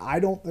back? I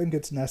don't think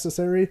it's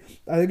necessary.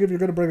 I think if you're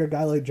going to bring a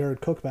guy like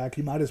Jared Cook back,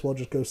 you might as well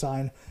just go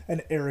sign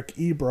an Eric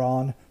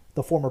Ebron,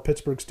 the former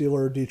Pittsburgh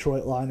Steeler,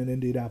 Detroit Lion, and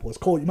Indianapolis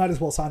Colt. You might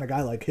as well sign a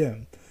guy like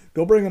him.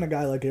 Go bring in a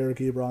guy like Eric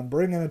Ebron.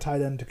 Bring in a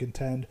tight end to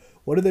contend.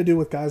 What do they do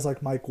with guys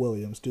like Mike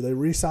Williams? Do they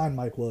re-sign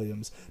Mike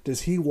Williams?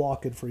 Does he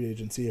walk in free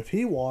agency? If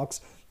he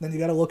walks, then you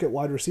got to look at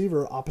wide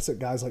receiver opposite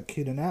guys like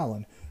Keenan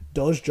Allen.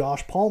 Does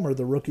Josh Palmer,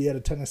 the rookie out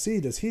of Tennessee,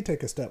 does he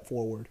take a step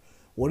forward?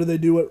 What do they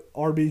do at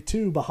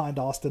RB2 behind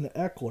Austin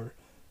Eckler?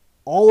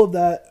 All of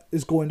that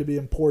is going to be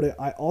important.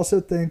 I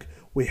also think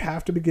we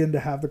have to begin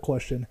to have the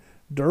question,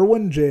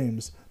 Derwin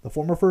James, the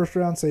former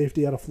first-round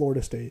safety out of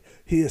Florida State,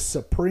 he is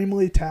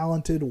supremely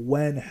talented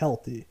when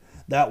healthy.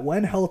 That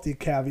when healthy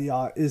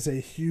caveat is a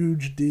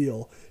huge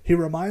deal. He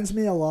reminds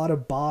me a lot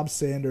of Bob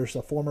Sanders,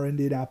 the former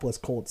Indianapolis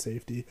Colts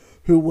safety,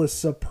 who was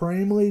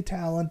supremely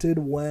talented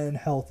when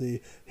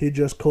healthy. He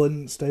just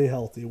couldn't stay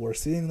healthy. We're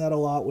seeing that a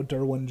lot with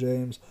Derwin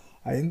James.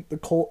 I think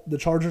the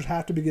Chargers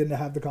have to begin to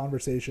have the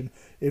conversation.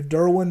 If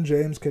Derwin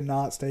James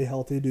cannot stay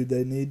healthy, do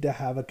they need to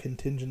have a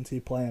contingency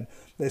plan?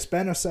 They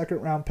spent a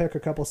second-round pick a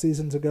couple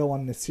seasons ago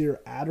on Nasir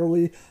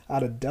Adderley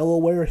out of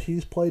Delaware.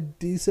 He's played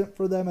decent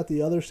for them at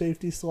the other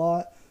safety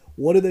slot.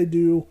 What do they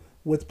do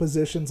with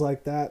positions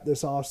like that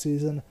this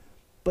offseason?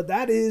 But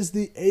that is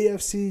the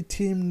AFC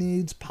Team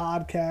Needs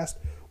podcast.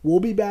 We'll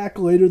be back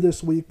later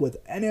this week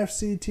with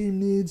NFC Team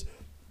Needs.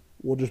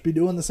 We'll just be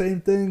doing the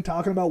same thing,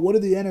 talking about what do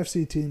the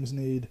NFC teams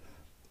need.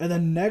 And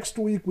then next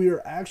week, we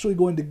are actually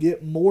going to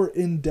get more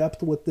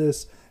in-depth with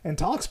this and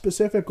talk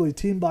specifically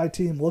team by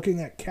team, looking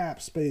at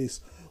cap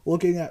space,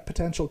 looking at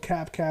potential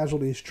cap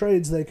casualties,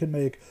 trades they can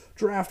make,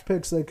 draft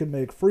picks they can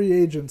make, free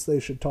agents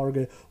they should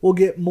target. We'll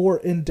get more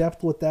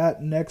in-depth with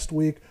that next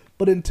week.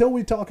 But until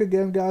we talk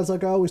again, guys,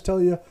 like I always tell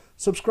you,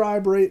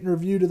 subscribe, rate, and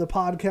review to the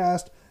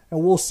podcast,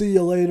 and we'll see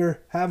you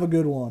later. Have a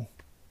good one.